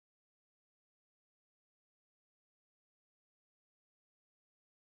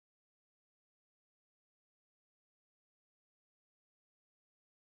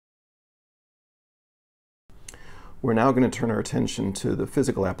We're now going to turn our attention to the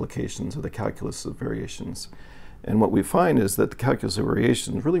physical applications of the calculus of variations. And what we find is that the calculus of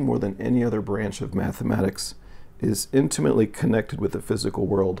variations, really more than any other branch of mathematics, is intimately connected with the physical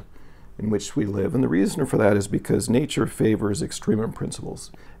world in which we live. And the reason for that is because nature favors extremum principles.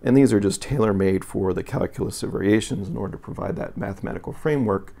 And these are just tailor-made for the calculus of variations in order to provide that mathematical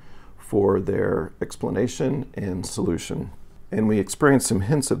framework for their explanation and solution. And we experienced some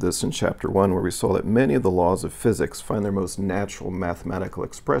hints of this in Chapter 1, where we saw that many of the laws of physics find their most natural mathematical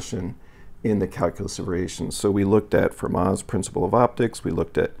expression in the calculus of variations. So we looked at Fermat's principle of optics, we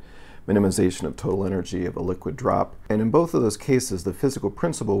looked at minimization of total energy of a liquid drop, and in both of those cases, the physical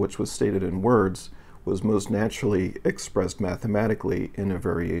principle, which was stated in words, was most naturally expressed mathematically in a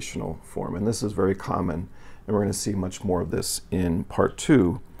variational form. And this is very common, and we're going to see much more of this in Part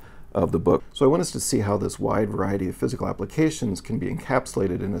 2 of the book. So I want us to see how this wide variety of physical applications can be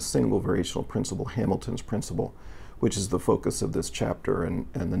encapsulated in a single variational principle, Hamilton's principle, which is the focus of this chapter and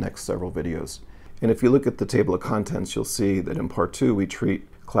the next several videos. And if you look at the table of contents, you'll see that in Part 2 we treat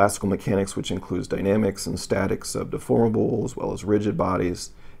classical mechanics, which includes dynamics and statics of deformable as well as rigid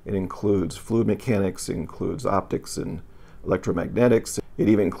bodies. It includes fluid mechanics, it includes optics and electromagnetics. It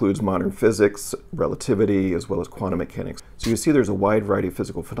even includes modern physics, relativity, as well as quantum mechanics. So you see there's a wide variety of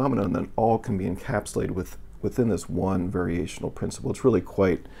physical phenomena that all can be encapsulated within this one variational principle. It's really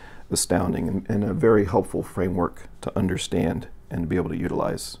quite astounding and a very helpful framework to understand and to be able to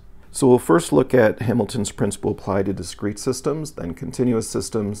utilize. So we'll first look at Hamilton's principle applied to discrete systems, then continuous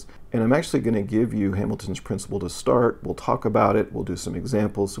systems, and I'm actually going to give you Hamilton's principle to start. We'll talk about it, we'll do some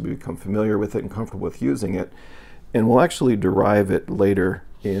examples so we become familiar with it and comfortable with using it, and we'll actually derive it later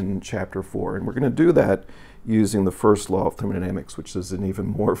in Chapter 4. And we're going to do that using the first law of thermodynamics, which is an even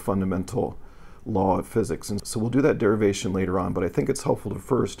more fundamental law of physics. And so we'll do that derivation later on, but I think it's helpful to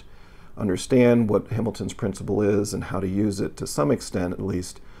first understand what Hamilton's principle is and how to use it to some extent, at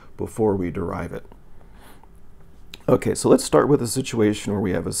least, before we derive it. Okay, so let's start with a situation where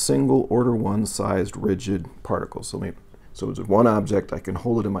we have a single order 1 sized rigid particle. So it's one object, I can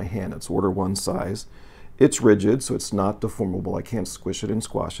hold it in my hand, it's order 1 size. It's rigid, so it's not deformable. I can't squish it and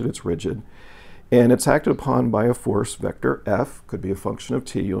squash it, it's rigid. And it's acted upon by a force vector, F, could be a function of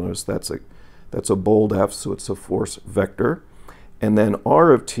t. You'll notice that's a bold F, so it's a force vector. And then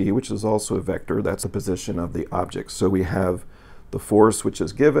R of t, which is also a vector, that's the position of the object. So we have the force which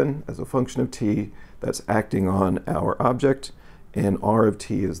is given as a function of t that's acting on our object, and R of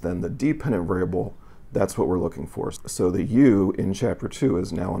t is then the dependent variable. That's what we're looking for. So the u in Chapter 2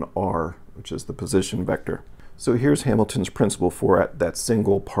 is now an R, which is the position vector. So here's Hamilton's principle for that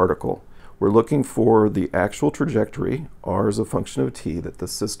single particle. We're looking for the actual trajectory, R is a function of t, that the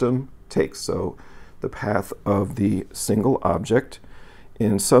system takes. So the path of the single object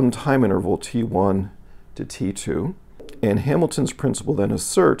in some time interval t1 to t2. And Hamilton's principle then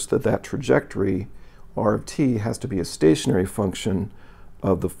asserts that that trajectory, R of t, has to be a stationary function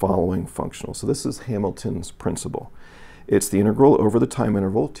of the following functional. So this is Hamilton's principle. It's the integral over the time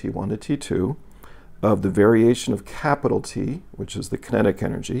interval, t1 to t2, of the variation of capital T, which is the kinetic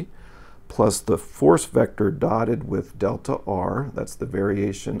energy, plus the force vector dotted with delta R, that's the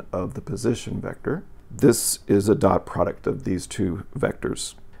variation of the position vector. This is a dot product of these two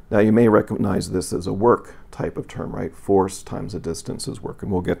vectors. Now you may recognize this as a work type of term, right? Force times the distance is work,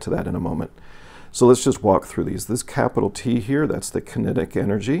 and we'll get to that in a moment. So let's just walk through these. This capital T here, that's the kinetic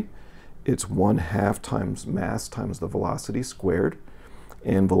energy. It's 1/2 times mass times the velocity squared.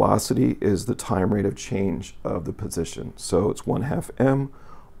 And velocity is the time rate of change of the position. So it's 1/2 m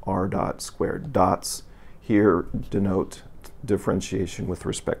r dot squared. Dots here denote differentiation with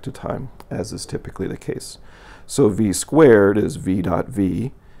respect to time, as is typically the case. So v squared is v dot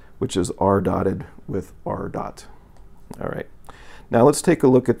v, which is r dotted with r dot. All right. Now let's take a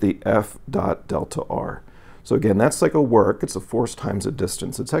look at the F dot delta R. So again, that's like a work. It's a force times a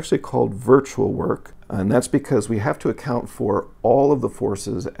distance. It's actually called virtual work, and that's because we have to account for all of the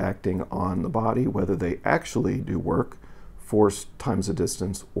forces acting on the body, whether they actually do work, force times a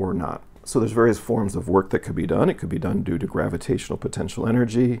distance, or not. So there's various forms of work that could be done. It could be done due to gravitational potential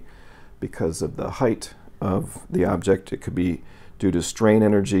energy because of the height of the object. It could be due to strain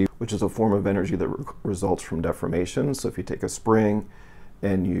energy, which is a form of energy that results from deformation. So if you take a spring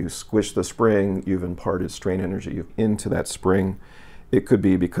and you squish the spring, you've imparted strain energy into that spring. It could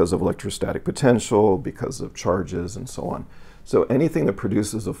be because of electrostatic potential, because of charges, and so on. So anything that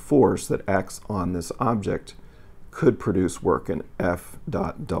produces a force that acts on this object could produce work in F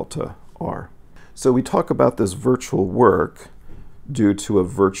dot delta R. So we talk about this virtual work due to a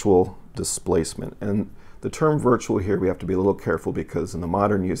virtual displacement. And the term virtual here, we have to be a little careful because in the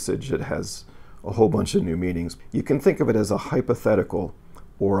modern usage it has a whole bunch of new meanings. You can think of it as a hypothetical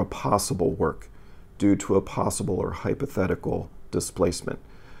or a possible work due to a possible or hypothetical displacement.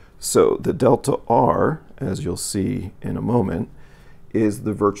 So the delta r, as you'll see in a moment, is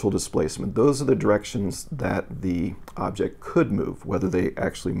the virtual displacement. Those are the directions that the object could move. Whether they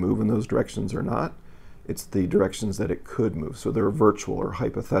actually move in those directions or not, it's the directions that it could move. So they're virtual or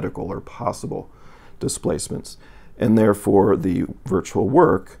hypothetical or possible displacements. And therefore, the virtual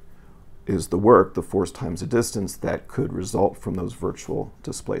work is the work, the force times the distance, that could result from those virtual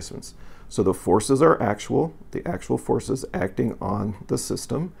displacements. So the forces are actual, the actual forces acting on the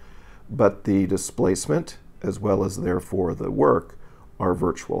system, but the displacement, as well as therefore the work, are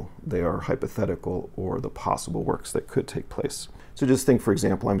virtual. They are hypothetical or the possible works that could take place. So just think, for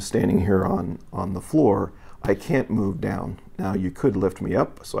example, I'm standing here on the floor. I can't move down. Now you could lift me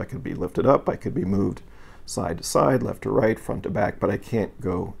up, so I could be lifted up. I could be moved side to side, left to right, front to back, but I can't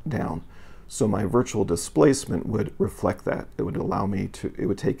go down. So my virtual displacement would reflect that. It would allow me to, it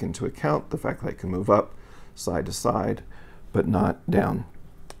would take into account the fact that I can move up side to side, but not down.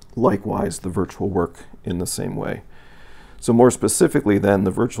 Likewise, the virtual work in the same way. So more specifically then,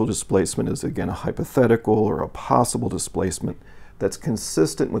 the virtual displacement is again a hypothetical or a possible displacement that's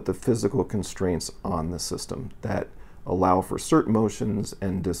consistent with the physical constraints on the system that allow for certain motions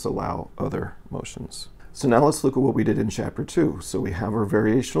and disallow other motions. So now let's look at what we did in Chapter 2. So we have our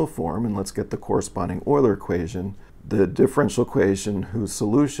variational form, and let's get the corresponding Euler equation, the differential equation whose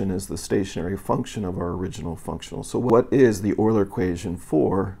solution is the stationary function of our original functional. So what is the Euler equation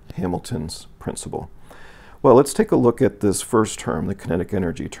for Hamilton's principle? Well, let's take a look at this first term, the kinetic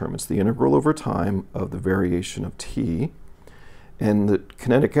energy term. It's the integral over time of the variation of t, and the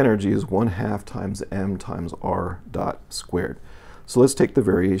kinetic energy is 1/2 times m times r dot squared. So let's take the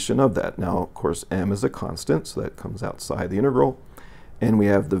variation of that. Now, of course, m is a constant, so that comes outside the integral. And we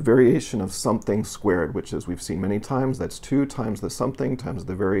have the variation of something squared, which, as we've seen many times, that's 2 times the something times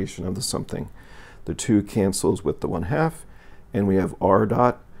the variation of the something. The 2 cancels with the 1/2, and we have r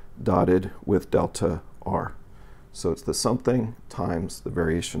dot dotted with delta r. So it's the something times the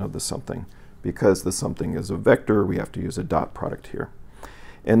variation of the something. Because the something is a vector, we have to use a dot product here.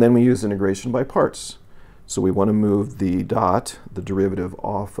 And then we use integration by parts. So we want to move the dot, the derivative,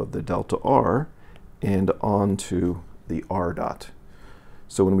 off of the delta r and onto the r dot.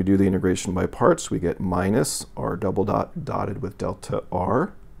 So when we do the integration by parts, we get minus r double dot dotted with delta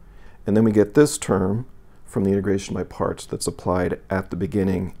r. And then we get this term from the integration by parts that's applied at the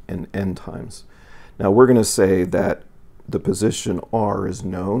beginning and end times. Now we're going to say that the position r is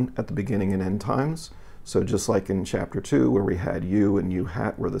known at the beginning and end times. So just like in Chapter 2, where we had u and u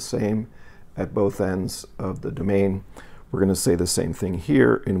hat were the same at both ends of the domain, we're going to say the same thing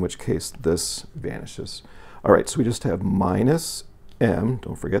here, in which case this vanishes. All right, so we just have minus m,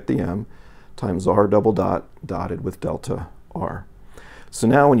 don't forget the m, times r double dot dotted with delta r. So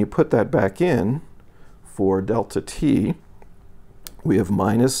now when you put that back in for delta t, we have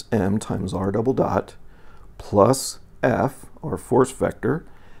minus m times r double dot plus f, our force vector,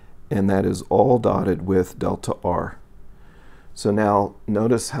 and that is all dotted with delta r. So now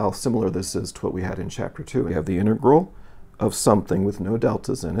notice how similar this is to what we had in Chapter 2. We have the integral of something with no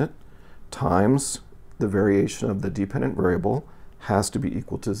deltas in it times the variation of the dependent variable has to be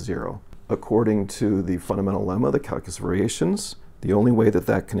equal to 0. According to the fundamental lemma, the calculus of variations, the only way that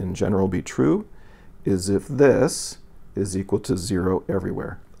that can in general be true is if this is equal to 0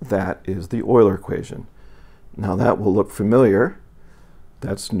 everywhere. That is the Euler equation. Now that will look familiar.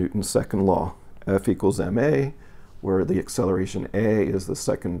 That's Newton's second law. F equals ma, where the acceleration a is the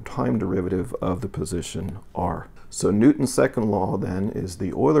second time derivative of the position r. So Newton's second law then is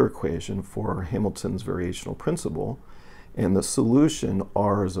the Euler equation for Hamilton's variational principle, and the solution,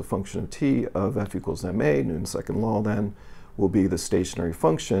 r as a function of t, of F equals ma, Newton's second law then, will be the stationary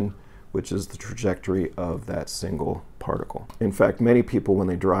function, which is the trajectory of that single particle. In fact, many people, when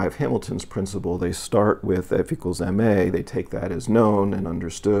they derive Hamilton's principle, they start with F equals ma, they take that as known and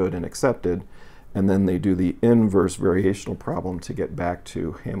understood and accepted, and then they do the inverse variational problem to get back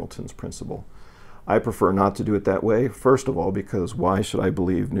to Hamilton's principle. I prefer not to do it that way, first of all, because why should I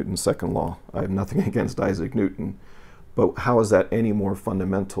believe Newton's second law? I have nothing against Isaac Newton, but how is that any more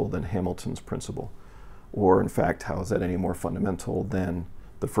fundamental than Hamilton's principle? Or in fact, how is that any more fundamental than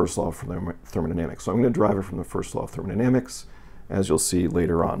the first law of thermodynamics? So I'm going to derive it from the first law of thermodynamics, as you'll see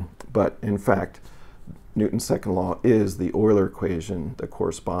later on. But in fact, Newton's second law is the Euler equation that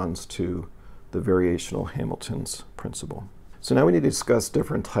corresponds to the variational Hamilton's principle. So now we need to discuss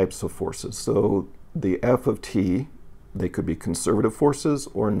different types of forces. So the F of t, they could be conservative forces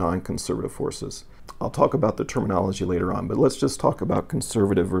or non-conservative forces. I'll talk about the terminology later on, but let's just talk about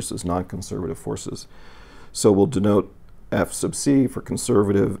conservative versus non-conservative forces. So we'll denote F sub c for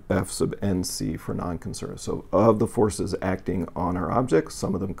conservative, F sub nc for non-conservative. So of the forces acting on our object,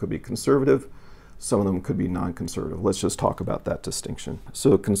 some of them could be conservative, some of them could be non-conservative. Let's just talk about that distinction.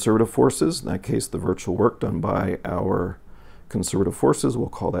 So conservative forces, in that case the virtual work done by our conservative forces, we'll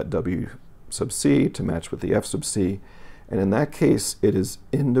call that W sub c to match with the F sub c. And in that case, it is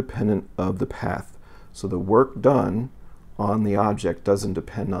independent of the path. So the work done on the object doesn't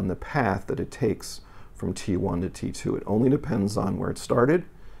depend on the path that it takes from T1 to T2. It only depends on where it started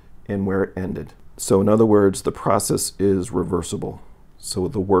and where it ended. So in other words, the process is reversible. So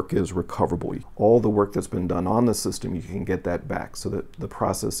the work is recoverable. All the work that's been done on the system, you can get that back, so that the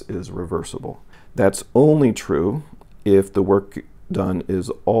process is reversible. That's only true if the work done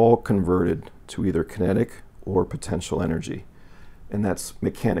is all converted to either kinetic or potential energy. And that's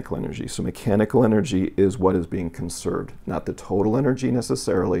mechanical energy. So mechanical energy is what is being conserved, not the total energy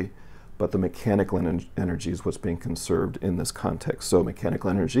necessarily, but the mechanical energy is what's being conserved in this context. So mechanical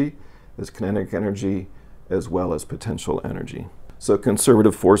energy is kinetic energy as well as potential energy. So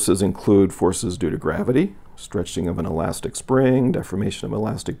conservative forces include forces due to gravity, stretching of an elastic spring, deformation of an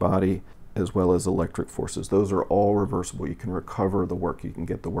elastic body, as well as electric forces. Those are all reversible. You can recover the work. You can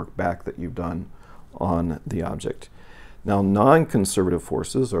get the work back that you've done on the object. Now non-conservative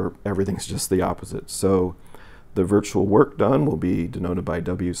forces, or everything's just the opposite. So the virtual work done will be denoted by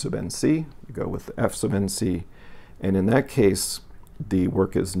W sub nc. You go with F sub nc. And in that case, the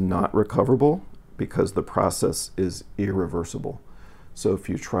work is not recoverable because the process is irreversible. So if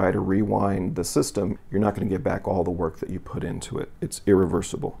you try to rewind the system, you're not going to get back all the work that you put into it. It's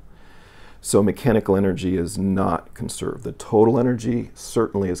irreversible. So mechanical energy is not conserved. The total energy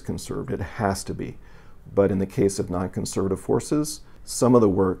certainly is conserved. It has to be. But in the case of non-conservative forces, some of the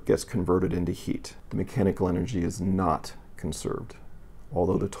work gets converted into heat. The mechanical energy is not conserved,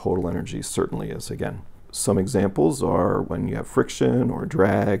 although the total energy certainly is. Again, some examples are when you have friction or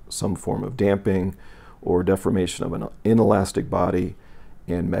drag, some form of damping, or deformation of an inelastic body,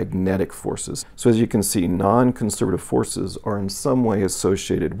 and magnetic forces. So as you can see, non-conservative forces are in some way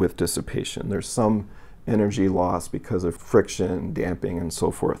associated with dissipation. There's some energy loss because of friction, damping, and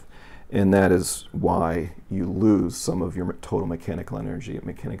so forth. And that is why you lose some of your total mechanical energy.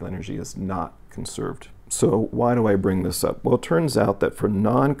 Mechanical energy is not conserved. So why do I bring this up? Well, it turns out that for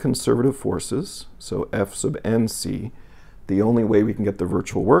non-conservative forces, so F sub nc, the only way we can get the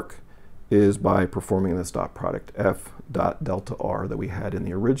virtual work is by performing this dot product, F dot delta R, that we had in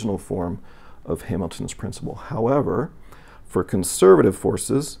the original form of Hamilton's principle. However, for conservative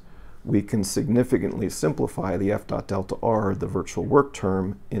forces, we can significantly simplify the F dot delta R, the virtual work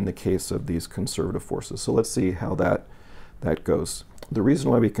term, in the case of these conservative forces. So let's see how that goes. The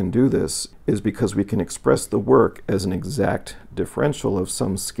reason why we can do this is because we can express the work as an exact differential of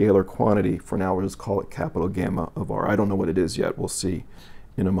some scalar quantity. For now, we'll just call it capital gamma of R. I don't know what it is yet. We'll see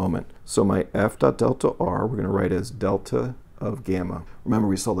in a moment. So my F dot delta R, we're going to write as delta of gamma. Remember,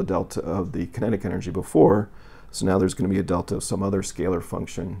 we saw the delta of the kinetic energy before. So now there's going to be a delta of some other scalar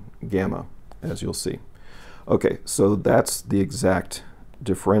function, gamma, as you'll see. Okay, so that's the exact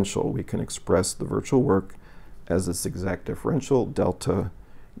differential. We can express the virtual work as this exact differential, delta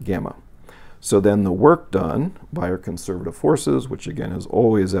gamma. So then the work done by our conservative forces, which again is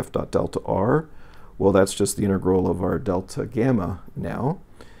always F dot delta R, well, that's just the integral of our delta gamma now.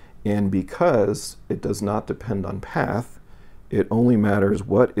 And because it does not depend on path, it only matters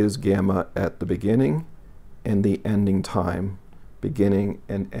what is gamma at the beginning and the ending time, beginning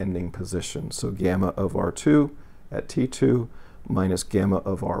and ending position. So gamma of R2 at T2 minus gamma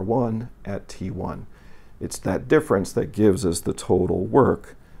of R1 at T1. It's that difference that gives us the total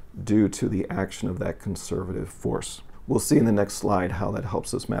work due to the action of that conservative force. We'll see in the next slide how that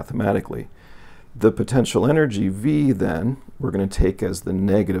helps us mathematically. The potential energy V then, we're going to take as the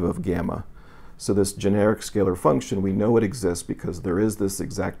negative of gamma. So this generic scalar function, we know it exists because there is this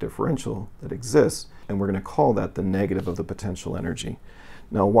exact differential that exists, and we're going to call that the negative of the potential energy.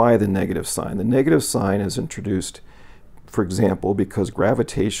 Now, why the negative sign? The negative sign is introduced, for example, because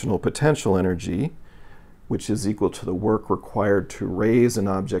gravitational potential energy, which is equal to the work required to raise an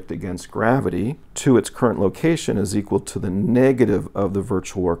object against gravity to its current location, is equal to the negative of the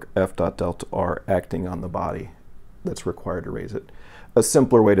virtual work F dot delta R acting on the body that's required to raise it. A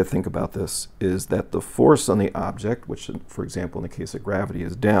simpler way to think about this is that the force on the object, which for example in the case of gravity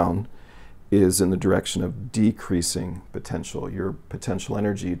is down, is in the direction of decreasing potential. Your potential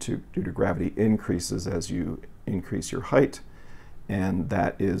energy due to gravity increases as you increase your height, and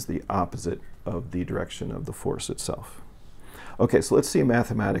that is the opposite of the direction of the force itself. Okay, so let's see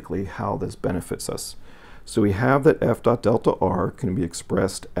mathematically how this benefits us. So we have that F dot delta R can be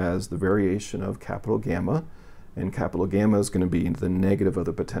expressed as the variation of capital gamma, and capital gamma is going to be the negative of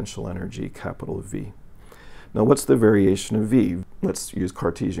the potential energy, capital V. Now what's the variation of V? Let's use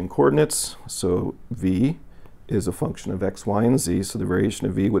Cartesian coordinates. So V is a function of x, y, and z, so the variation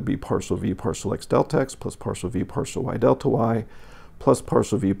of V would be partial V partial x delta x plus partial V partial y delta y plus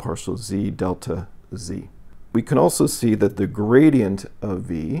partial V partial z delta z. We can also see that the gradient of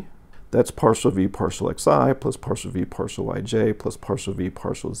V, that's partial V partial xi plus partial V partial yj plus partial V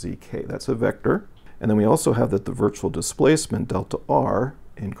partial zk. That's a vector. And then we also have that the virtual displacement delta r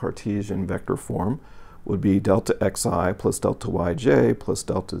in Cartesian vector form would be delta xi plus delta yj plus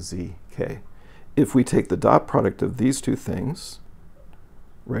delta zk. If we take the dot product of these two things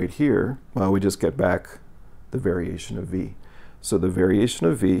right here, we just get back the variation of V. So the variation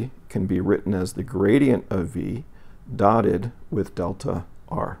of V can be written as the gradient of V dotted with delta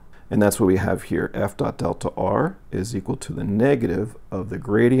r. And that's what we have here. F dot delta r is equal to the negative of the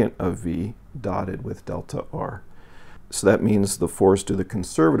gradient of V dotted with delta r. So that means the force due to the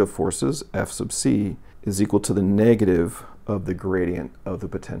conservative forces, F sub c, is equal to the negative of the gradient of the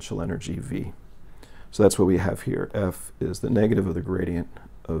potential energy V. So that's what we have here. F is the negative of the gradient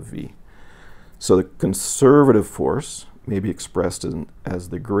of V. So the conservative force may be expressed as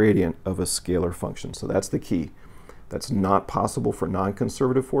the gradient of a scalar function. So that's the key. That's not possible for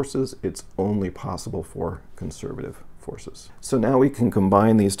non-conservative forces. It's only possible for conservative forces. So now we can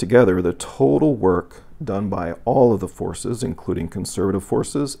combine these together. The total work done by all of the forces, including conservative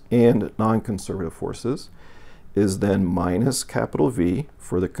forces and non-conservative forces, is then minus capital V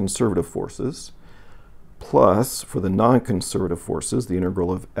for the conservative forces, plus for the non-conservative forces, the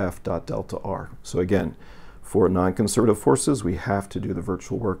integral of F dot delta R. So again, for non-conservative forces, we have to do the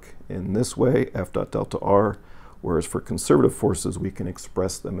virtual work in this way, F dot delta R, whereas for conservative forces, we can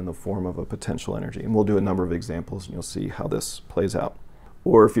express them in the form of a potential energy. And we'll do a number of examples, and you'll see how this plays out.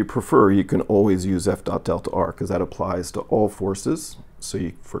 Or if you prefer, you can always use F dot delta R, because that applies to all forces.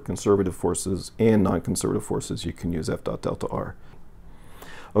 So for conservative forces and non-conservative forces, you can use F dot delta R.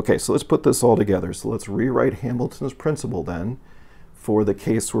 Okay, so let's put this all together. So let's rewrite Hamilton's principle then for the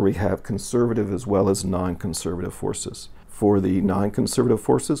case where we have conservative as well as non-conservative forces. For the non-conservative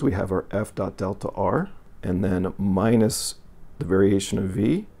forces, we have our F dot delta R, and then minus the variation of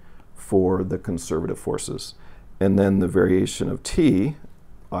V for the conservative forces. And then the variation of T,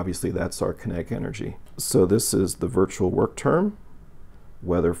 obviously that's our kinetic energy. So this is the virtual work term,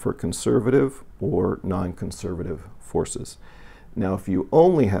 whether for conservative or non-conservative forces. Now, if you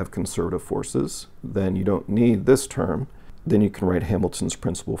only have conservative forces, then you don't need this term. Then you can write Hamilton's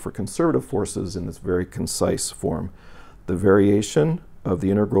principle for conservative forces in this very concise form. The variation of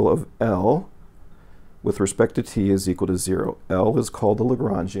the integral of L with respect to T is equal to 0. L is called the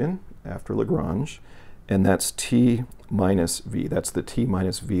Lagrangian, after Lagrange, and that's T minus V. That's the T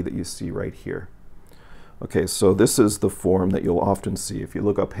minus V that you see right here. Okay, so this is the form that you'll often see. If you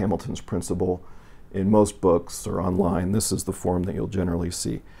look up Hamilton's principle in most books or online, this is the form that you'll generally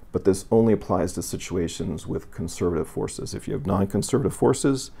see. But this only applies to situations with conservative forces. If you have non-conservative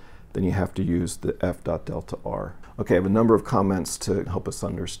forces, then you have to use the F dot delta R. Okay, I have a number of comments to help us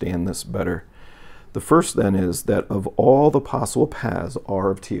understand this better. The first then is that of all the possible paths,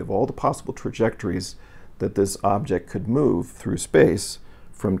 R of t, of all the possible trajectories that this object could move through space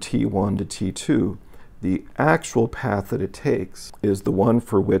from t1 to t2, the actual path that it takes is the one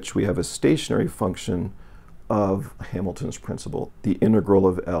for which we have a stationary function of Hamilton's principle, the integral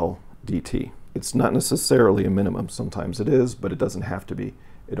of L dt. It's not necessarily a minimum. Sometimes it is, but it doesn't have to be.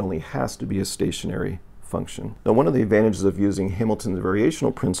 It only has to be a stationary function. Now, one of the advantages of using Hamilton's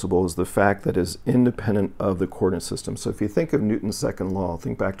variational principle is the fact that it is independent of the coordinate system. So if you think of Newton's second law,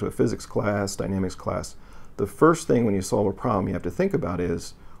 think back to a physics class, dynamics class, the first thing when you solve a problem you have to think about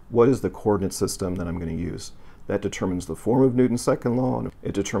is, what is the coordinate system that I'm going to use? That determines the form of Newton's second law, and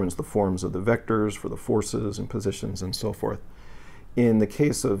it determines the forms of the vectors for the forces and positions and so forth. In the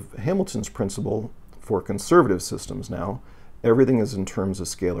case of Hamilton's principle for conservative systems now, everything is in terms of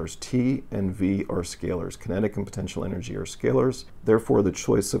scalars. T and V are scalars. Kinetic and potential energy are scalars. Therefore, the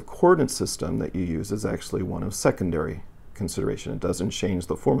choice of coordinate system that you use is actually one of secondary consideration. It doesn't change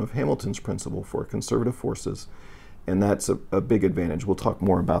the form of Hamilton's principle for conservative forces, and that's a big advantage. We'll talk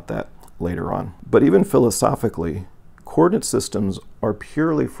more about that later on. But even philosophically, coordinate systems are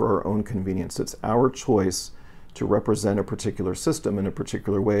purely for our own convenience. It's our choice to represent a particular system in a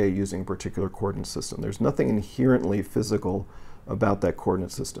particular way using a particular coordinate system. There's nothing inherently physical about that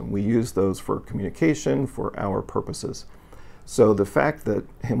coordinate system. We use those for communication, for our purposes. So the fact that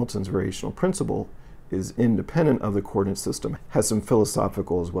Hamilton's variational principle is independent of the coordinate system has some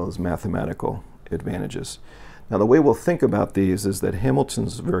philosophical as well as mathematical advantages. Now, the way we'll think about these is that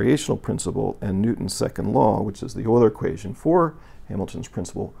Hamilton's variational principle and Newton's second law, which is the Euler equation for Hamilton's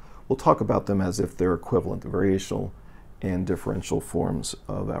principle, we'll talk about them as if they're equivalent, the variational and differential forms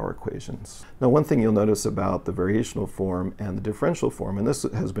of our equations. Now, one thing you'll notice about the variational form and the differential form, and this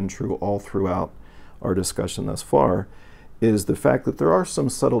has been true all throughout our discussion thus far, is the fact that there are some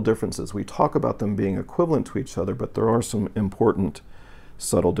subtle differences. We talk about them being equivalent to each other, but there are some important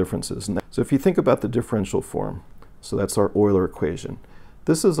subtle differences. So if you think about the differential form, so that's our Euler equation,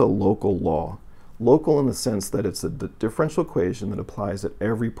 this is a local law. Local in the sense that it's a differential equation that applies at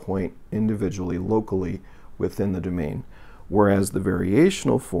every point individually, locally, within the domain. Whereas the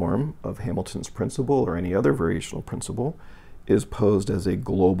variational form of Hamilton's principle or any other variational principle is posed as a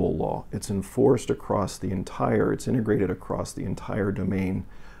global law. It's enforced across the entire, it's integrated across the entire domain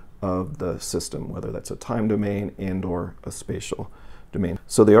of the system, whether that's a time domain and or a spatial domain.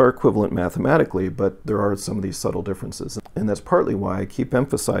 So they are equivalent mathematically, but there are some of these subtle differences. And that's partly why I keep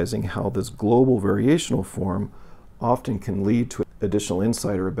emphasizing how this global variational form often can lead to additional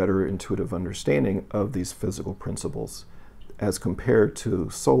insight or a better intuitive understanding of these physical principles as compared to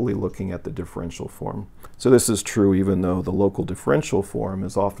solely looking at the differential form. So this is true even though the local differential form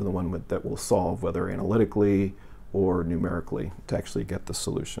is often the one that will solve, whether analytically or numerically, to actually get the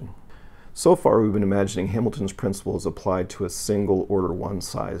solution. So far, we've been imagining Hamilton's principle is applied to a single order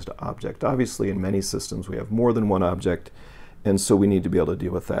one-sized object. Obviously, in many systems, we have more than one object, and so we need to be able to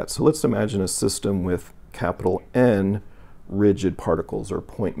deal with that. So let's imagine a system with capital N rigid particles or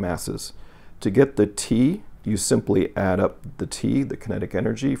point masses. To get the T, you simply add up the T, the kinetic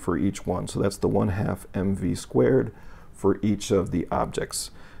energy, for each one. So that's the 1/2 mv squared for each of the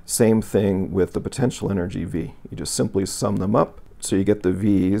objects. Same thing with the potential energy V. You just simply sum them up, so you get the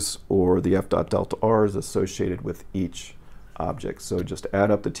V's, or the F dot delta R's associated with each object. So just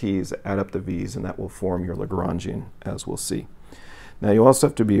add up the T's, add up the V's, and that will form your Lagrangian, as we'll see. Now, you also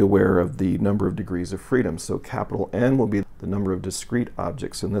have to be aware of the number of degrees of freedom. So capital N will be the number of discrete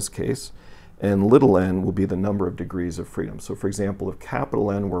objects in this case, and little n will be the number of degrees of freedom. So for example, if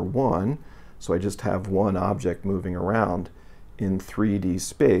capital N were 1, so I just have one object moving around in 3D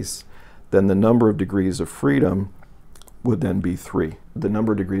space, then the number of degrees of freedom would then be 3. The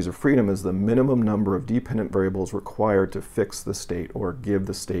number of degrees of freedom is the minimum number of dependent variables required to fix the state or give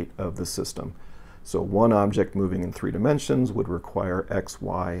the state of the system. So one object moving in 3 dimensions would require x,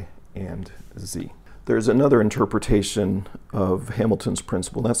 y, and z. There's another interpretation of Hamilton's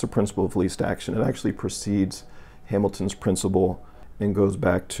principle, and that's the principle of least action. It actually precedes Hamilton's principle and goes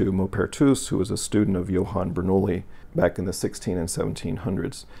back to Maupertuis, who was a student of Johann Bernoulli back in the 1600s and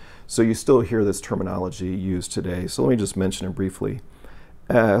 1700s. So you still hear this terminology used today. So let me just mention it briefly.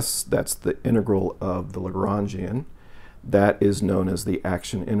 S, that's the integral of the Lagrangian. That is known as the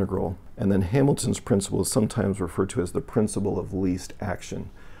action integral. And then Hamilton's principle is sometimes referred to as the principle of least action.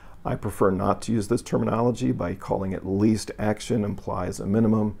 I prefer not to use this terminology. By calling it least action implies a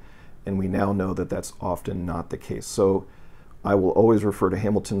minimum, and we now know that that's often not the case. So I will always refer to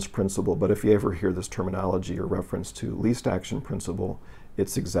Hamilton's principle, but if you ever hear this terminology or reference to least action principle,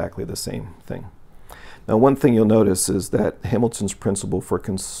 it's exactly the same thing. Now, one thing you'll notice is that Hamilton's principle for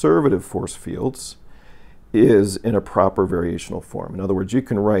conservative force fields is in a proper variational form. In other words, you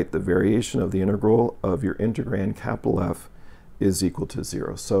can write the variation of the integral of your integrand capital F is equal to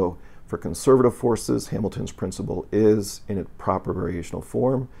 0. So for conservative forces, Hamilton's principle is in a proper variational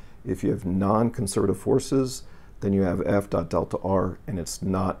form. If you have non-conservative forces, then you have F dot delta R, and it's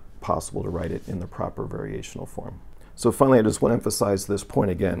not possible to write it in the proper variational form. So finally, I just want to emphasize this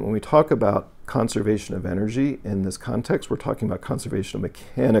point again. When we talk about conservation of energy in this context, we're talking about conservation of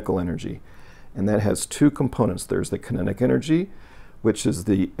mechanical energy. And that has two components. There's the kinetic energy, which is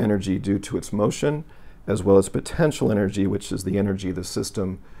the energy due to its motion, as well as potential energy, which is the energy of the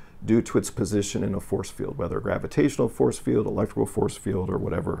system due to its position in a force field, whether a gravitational force field, electrical force field, or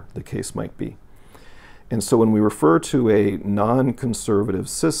whatever the case might be. And so when we refer to a non-conservative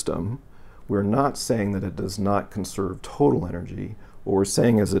system, we're not saying that it does not conserve total energy. What we're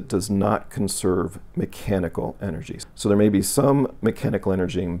saying is it does not conserve mechanical energy. So there may be some mechanical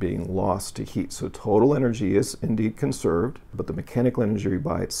energy being lost to heat. So total energy is indeed conserved, but the mechanical energy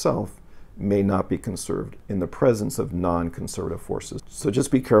by itself may not be conserved in the presence of non-conservative forces. So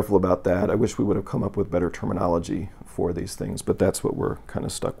just be careful about that. I wish we would have come up with better terminology for these things, but that's what we're kind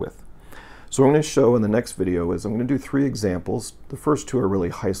of stuck with. So what I'm going to show in the next video is I'm going to do 3 examples. The first 2 are really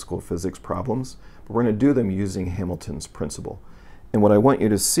high school physics problems, but we're going to do them using Hamilton's principle. And what I want you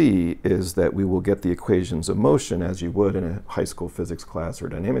to see is that we will get the equations of motion as you would in a high school physics class or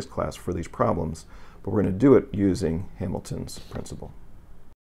dynamics class for these problems, but we're going to do it using Hamilton's principle.